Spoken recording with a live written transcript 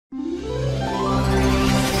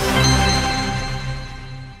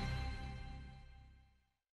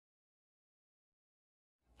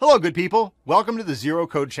Hello, good people. Welcome to the Zero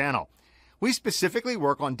Code channel. We specifically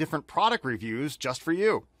work on different product reviews just for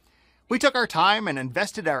you. We took our time and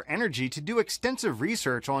invested our energy to do extensive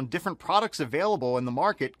research on different products available in the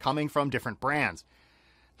market coming from different brands.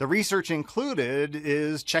 The research included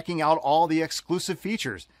is checking out all the exclusive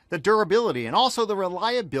features, the durability, and also the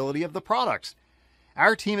reliability of the products.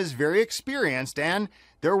 Our team is very experienced and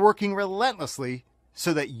they're working relentlessly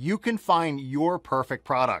so that you can find your perfect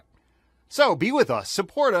product. So be with us,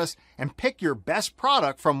 support us, and pick your best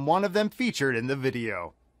product from one of them featured in the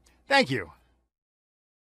video. Thank you.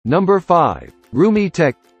 Number 5. Rumi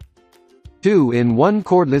Tech 2-in-1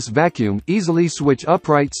 Cordless Vacuum Easily Switch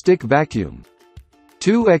Upright Stick Vacuum.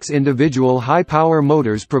 2x individual high-power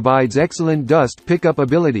motors provides excellent dust pickup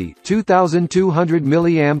ability, 2,200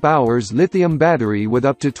 mAh lithium battery with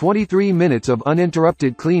up to 23 minutes of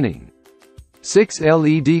uninterrupted cleaning. 6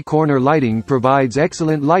 LED corner lighting provides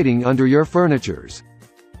excellent lighting under your furnitures.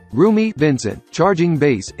 Rumi Vincent charging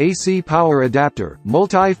base, AC power adapter,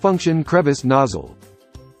 multi-function crevice nozzle.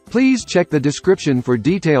 Please check the description for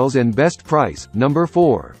details and best price. Number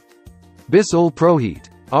 4. Bissell ProHeat.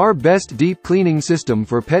 Our best deep cleaning system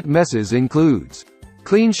for pet messes includes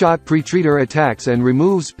CleanShot pre-treater attacks and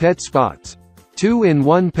removes pet spots.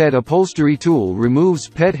 2-in-1 pet upholstery tool removes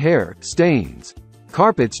pet hair, stains.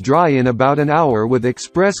 Carpets dry in about an hour with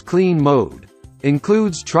Express Clean mode.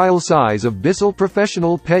 Includes trial size of Bissell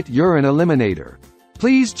Professional Pet Urine Eliminator.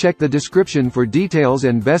 Please check the description for details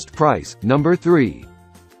and best price. Number 3.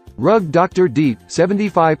 Rug Dr. Deep,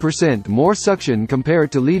 75% more suction compared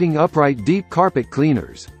to leading upright deep carpet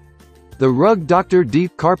cleaners. The Rug Dr.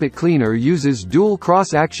 Deep Carpet Cleaner uses dual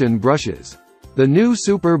cross-action brushes. The new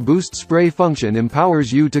Super Boost Spray function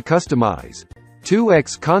empowers you to customize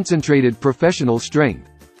 2x concentrated professional strength.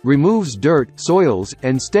 Removes dirt, soils,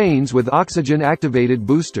 and stains with oxygen-activated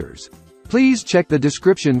boosters. Please check the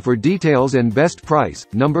description for details and best price.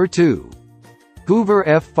 Number 2. Hoover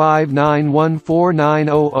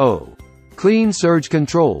F5914900. Clean Surge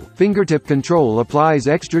Control. Fingertip control applies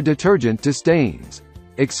extra detergent to stains.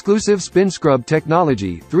 Exclusive spin scrub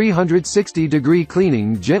technology, 360-degree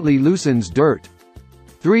cleaning gently loosens dirt.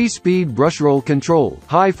 3-speed brush roll control,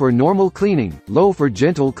 high for normal cleaning, low for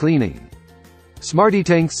gentle cleaning. Smarty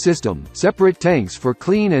Tanks system, separate tanks for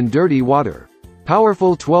clean and dirty water.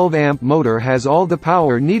 Powerful 12-amp motor has all the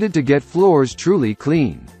power needed to get floors truly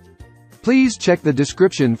clean. Please check the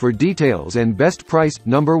description for details and best price.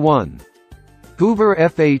 Number 1. Hoover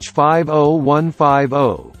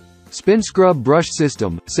FH50150. Spin Scrub Brush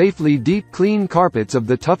System, safely deep clean carpets of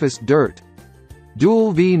the toughest dirt.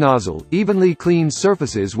 Dual V nozzle, evenly cleans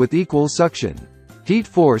surfaces with equal suction. Heat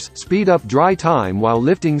force, speed up dry time while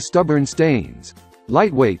lifting stubborn stains.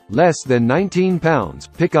 Lightweight, less than 19 pounds,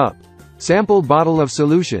 pick up. Sample bottle of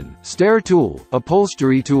solution, stair tool,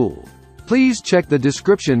 upholstery tool. Please check the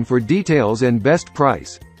description for details and best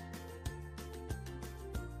price.